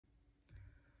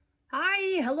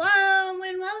Hi, hello,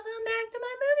 and welcome back to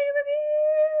my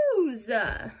movie reviews!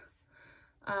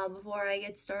 Before I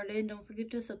get started, don't forget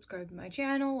to subscribe to my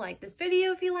channel, like this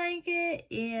video if you like it,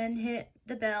 and hit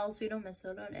the bell so you don't miss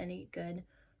out on any good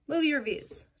movie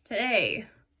reviews. Today,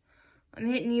 I'm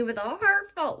hitting you with a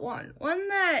heartfelt one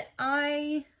that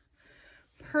I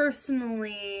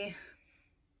personally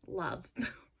love.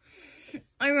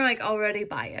 I'm like already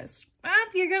biased.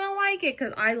 You're gonna like it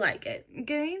because I like it,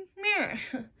 okay? Yeah.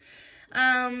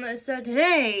 So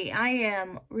today I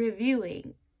am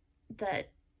reviewing the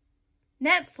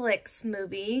Netflix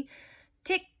movie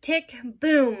Tick, Tick,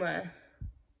 Boom,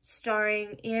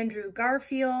 starring Andrew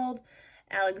Garfield,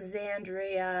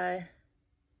 Alexandria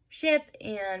Shipp,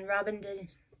 and Robin de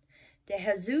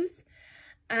Jesus.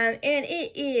 And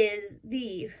it is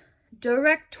the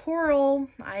directorial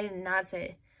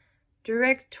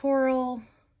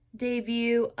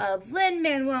debut of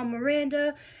Lin-Manuel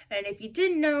Miranda, and if you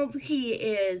didn't know, he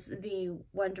is the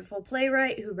wonderful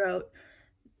playwright who wrote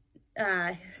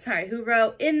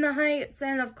In the Heights,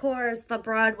 and of course the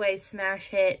Broadway smash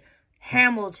hit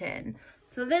Hamilton.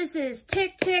 So this is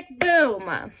Tick, Tick,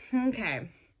 Boom. Okay,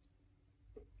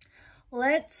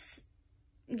 let's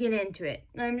get into it.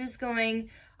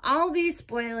 I'll be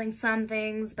spoiling some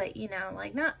things, but you know,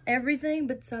 like not everything,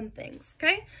 but some things,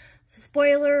 okay? So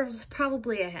spoilers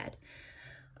probably ahead.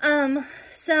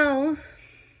 So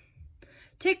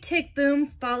Tick, Tick, Boom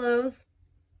follows,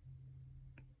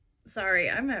 sorry,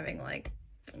 I'm having like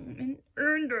an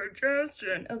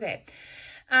indigestion. Okay.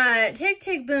 Tick,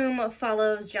 Tick, Boom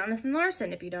follows Jonathan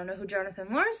Larson. If you don't know who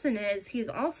Jonathan Larson is, he's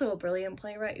also a brilliant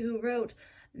playwright who wrote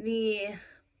the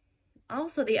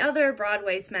other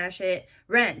Broadway smash hit,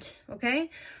 Rent, okay?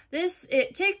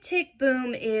 Tick, Tick,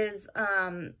 Boom is,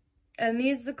 a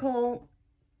musical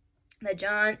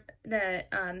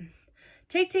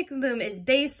Tick, Tick, Boom is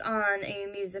based on a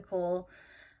musical,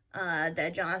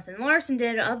 that Jonathan Larson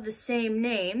did of the same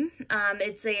name.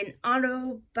 It's an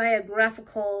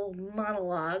autobiographical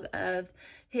monologue of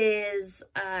his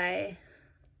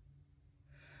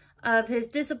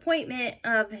disappointment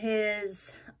of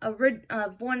his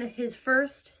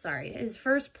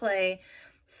first play,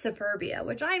 Suburbia,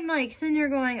 which I'm like sitting here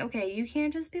going, okay, you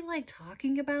can't just be like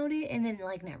talking about it and then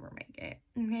like never make it,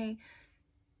 okay?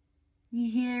 You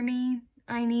hear me?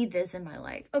 I need this in my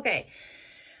life. Okay,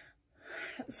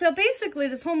 so basically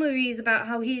this whole movie is about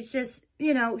how he's just,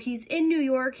 you know, he's in New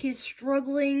York, he's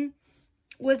struggling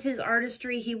with his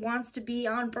artistry, he wants to be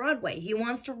on Broadway, he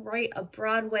wants to write a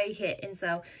Broadway hit, and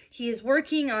so he's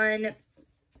working on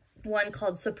one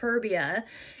called Suburbia,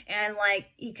 and like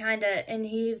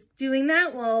he's doing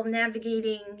that while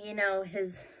navigating, you know,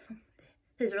 his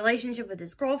relationship with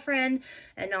his girlfriend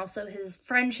and also his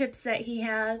friendships that he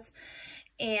has.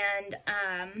 And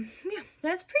yeah,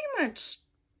 that's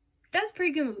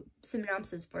pretty good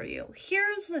synopsis for you.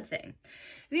 Here's the thing: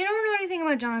 if you don't know anything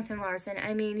about Jonathan Larson,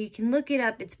 I mean, you can look it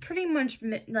up. It's pretty much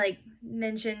like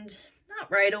mentioned,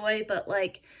 not right away, but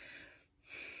like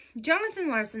Jonathan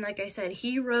Larson, like I said,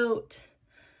 he wrote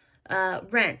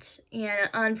Rent, and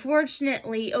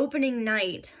unfortunately, opening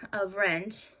night of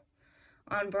Rent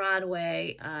on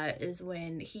Broadway is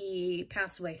when he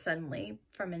passed away suddenly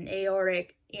from an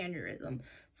aortic aneurysm.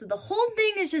 So the whole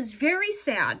thing is just very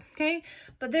sad, okay?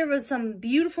 But there was some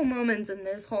beautiful moments in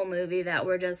this whole movie that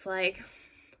were just like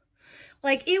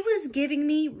it was giving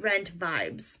me Rent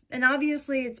vibes. And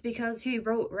obviously it's because he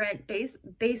wrote Rent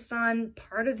based on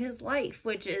part of his life,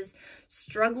 which is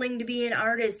struggling to be an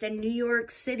artist in New York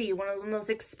City, one of the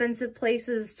most expensive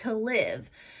places to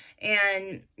live.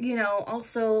 And, you know,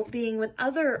 also being with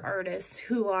other artists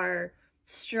who are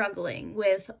struggling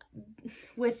with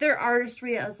their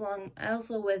artistry,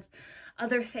 also with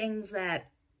other things that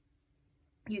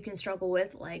you can struggle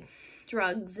with, like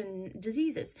drugs and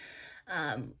diseases.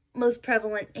 Most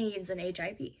prevalent AIDS and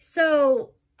HIV.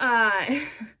 So,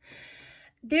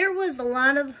 there's a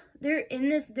lot of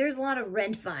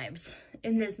Rent vibes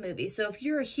in this movie. So if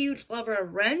you're a huge lover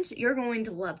of Rent, you're going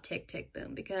to love Tick, Tick,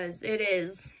 Boom, because it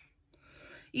is,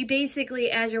 you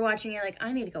basically, as you're watching it, like,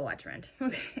 I need to go watch Rent.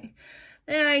 Okay.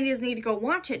 Then I just need to go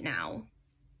watch it now.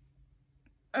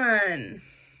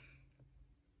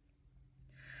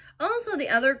 Also, the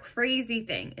other crazy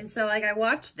thing is, so like I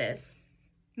watched this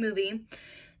movie,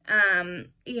 and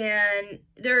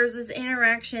there's this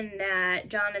interaction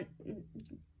that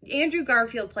Andrew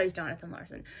Garfield plays Jonathan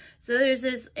Larson. So there's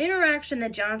this interaction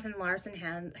that Jonathan Larson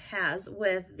has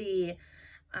with the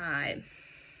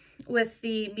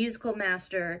musical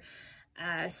master,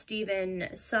 Stephen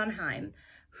Sondheim,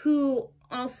 who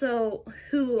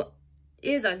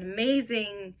is an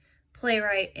amazing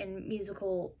playwright and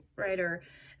musical writer,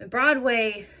 a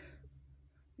Broadway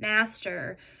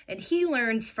master, and he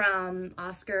learned from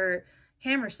Oscar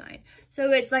Hammerstein.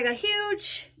 So it's like a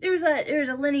huge, there's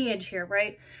a lineage here,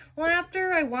 right? Well,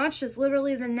 after I watched this,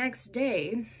 literally the next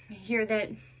day, I hear that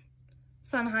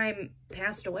Sondheim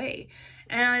passed away.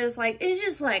 And I was like, it's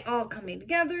just like all coming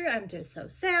together. I'm just so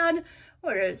sad.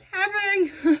 What is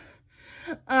happening?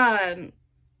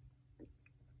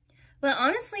 But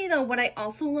honestly though, what I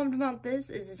also loved about this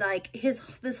is like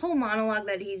this whole monologue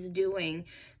that he's doing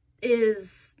is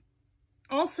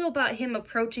also about him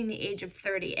approaching the age of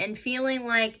 30 and feeling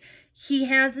like he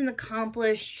hasn't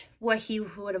accomplished what he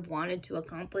would have wanted to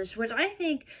accomplish, which I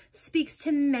think speaks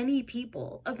to many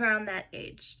people around that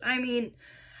age. I mean,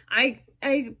 I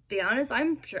be honest,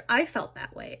 I'm sure I felt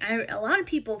that way. A lot of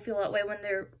people feel that way when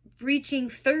they're reaching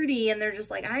 30 and they're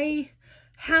just like, I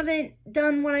haven't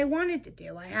done what I wanted to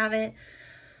do. I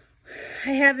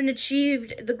haven't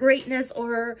achieved the greatness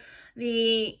or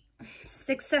the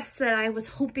success that I was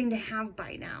hoping to have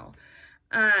by now.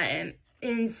 And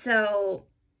so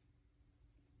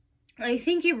I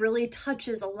think it really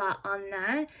touches a lot on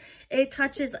that. It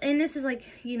touches, and this is like,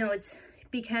 you know, it's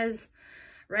because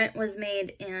Rent was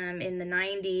made in the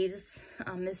 90s.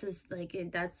 This is like,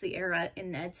 that's the era,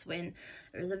 and that's when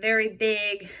there's a very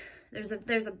big, there's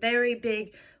a very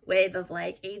big wave of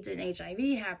like AIDS and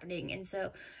HIV happening. And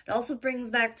so it also brings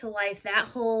back to life that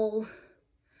whole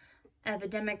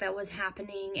epidemic that was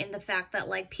happening, and the fact that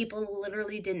like people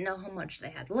literally didn't know how much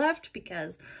they had left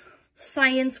because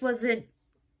science wasn't,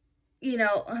 you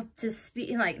know, up to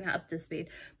speed, like not up to speed,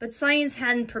 but science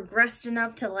hadn't progressed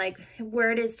enough to like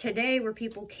where it is today, where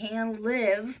people can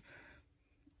live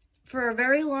for a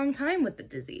very long time with the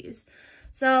disease.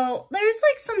 So there's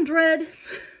like some dread,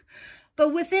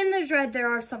 but within the dread, there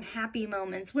are some happy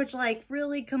moments, which like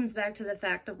really comes back to the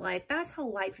fact of like, that's how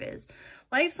life is.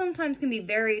 Life sometimes can be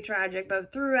very tragic,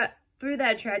 but through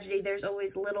that tragedy, there's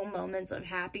always little moments of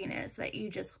happiness that you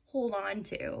just hold on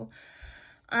to.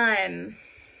 I'm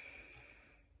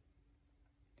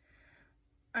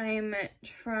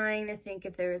trying to think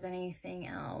if there was anything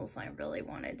else I really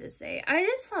wanted to say. I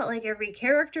just thought like every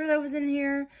character that was in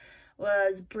here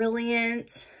was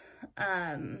brilliant.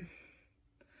 Like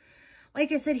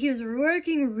I said, he was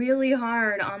working really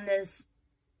hard on this,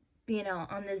 you know,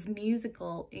 on this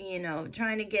musical, you know,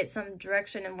 trying to get some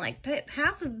direction, and like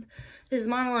half of his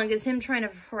monologue is him trying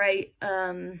to write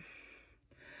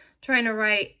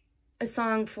a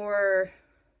song for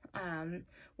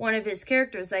one of his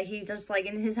characters that he just like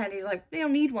in his head, he's like, they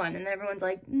don't need one, and everyone's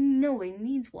like, no, he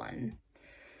needs one.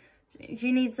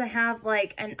 She needs to have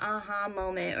like an aha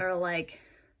moment, or like,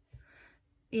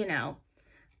 you know,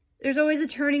 there's always a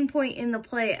turning point in the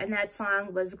play, and that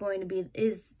song was going to be,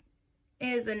 is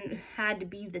and had to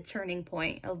be the turning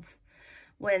point of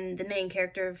when the main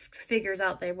character figures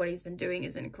out that what he's been doing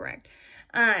is incorrect.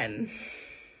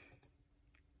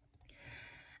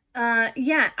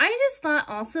 Yeah, I just thought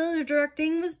also the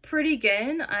directing was pretty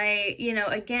good. You know,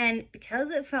 again, because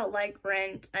it felt like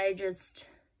Rent, it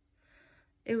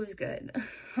was good.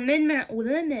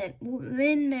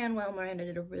 Lin-Manuel Miranda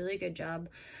did a really good job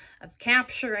of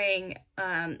capturing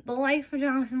the life of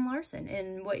Jonathan Larson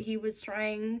and what he was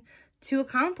trying to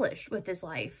accomplish with his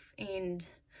life. And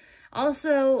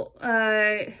also,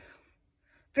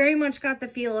 very much got the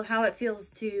feel of how it feels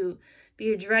to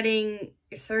be dreading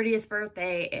your 30th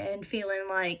birthday and feeling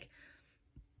like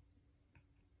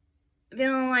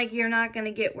you're not going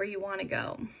to get where you want to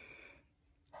go.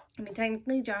 I mean,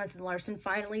 technically, Jonathan Larson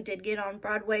finally did get on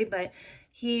Broadway, but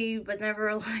he was never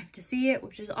alive to see it,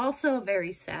 which is also a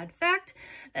very sad fact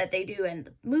that they do end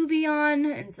the movie on,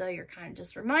 and so you're kind of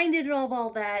just reminded of all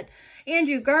that.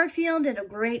 Andrew Garfield did a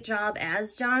great job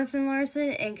as Jonathan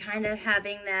Larson, and kind of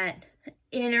having that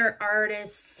inner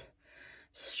artist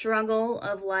struggle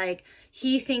of like,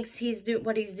 he thinks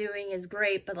what he's doing is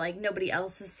great, but like nobody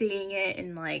else is seeing it,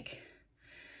 and like,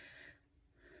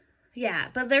 yeah.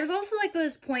 But there's also like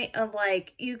this point of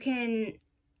like,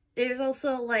 there's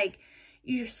also like,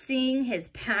 you're seeing his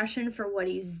passion for what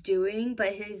he's doing,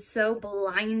 but he's so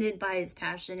blinded by his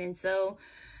passion and so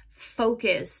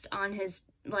focused on his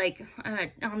like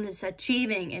on this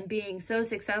achieving and being so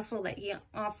successful that he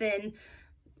often,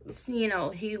 you know,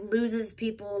 he loses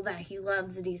people that he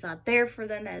loves, and he's not there for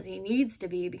them as he needs to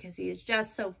be because he is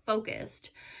just so focused.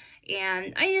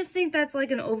 And I just think that's like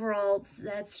an overall,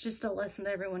 that's just a lesson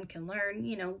that everyone can learn,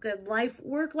 you know, good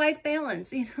work-life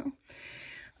balance, you know.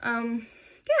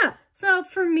 Yeah, so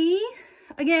for me,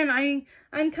 again,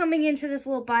 I'm coming into this a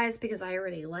little biased because I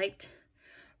already liked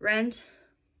Rent.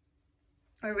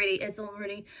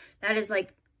 That is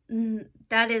like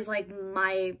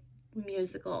my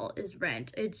musical is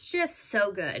Rent. It's just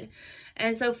so good.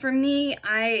 And so for me,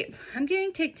 I'm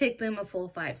giving Tick, Tick, Boom a full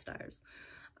 5 stars.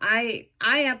 I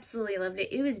absolutely loved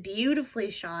it. It was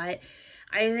beautifully shot.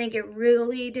 I think it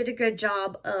really did a good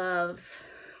job of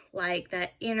like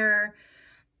that inner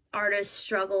artist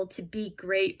struggle to be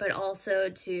great, but also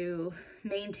to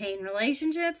maintain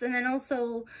relationships. And then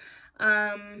also,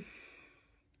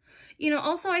 you know,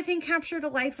 also I think captured a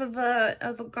life of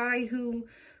a guy who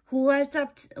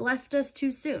left us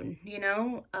too soon, you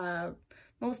know.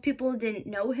 Most people didn't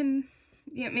know him.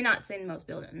 Yeah, I mean, not saying most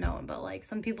people didn't know him, but like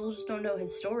some people just don't know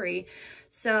his story.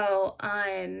 So,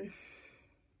 I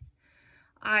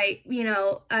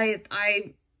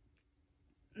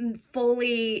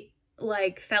fully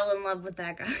like fell in love with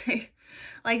that guy.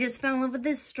 Like just fell in love with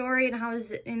his story and how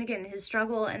and again, his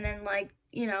struggle, and then like,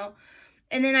 you know,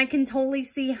 and then I can totally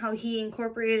see how he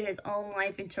incorporated his own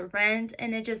life into Rent,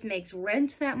 and it just makes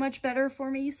Rent that much better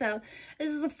for me. So this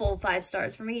is a full 5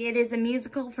 stars for me. It is a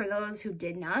musical for those who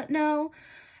did not know.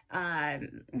 I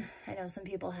know some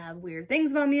people have weird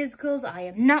things about musicals. I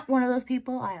am not one of those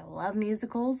people. I love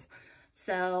musicals.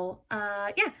 So,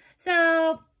 yeah.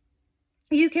 So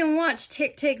you can watch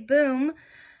Tick, Tick, Boom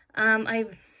on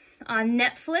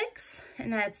Netflix,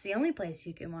 and that's the only place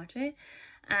you can watch it.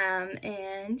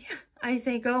 And yeah, I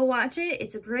say go watch it.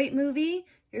 It's a great movie.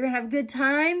 You're gonna have a good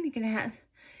time. You're gonna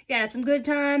have some good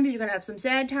times. You're gonna have some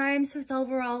sad times. So it's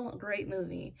overall a great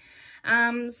movie.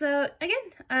 So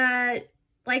again,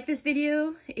 like this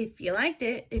video if you liked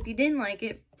it. If you didn't like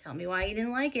it, tell me why you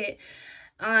didn't like it.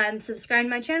 Subscribe to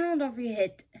my channel. Don't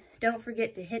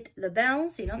forget to hit the bell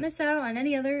so you don't miss out on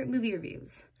any other movie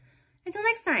reviews. Until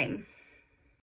next time.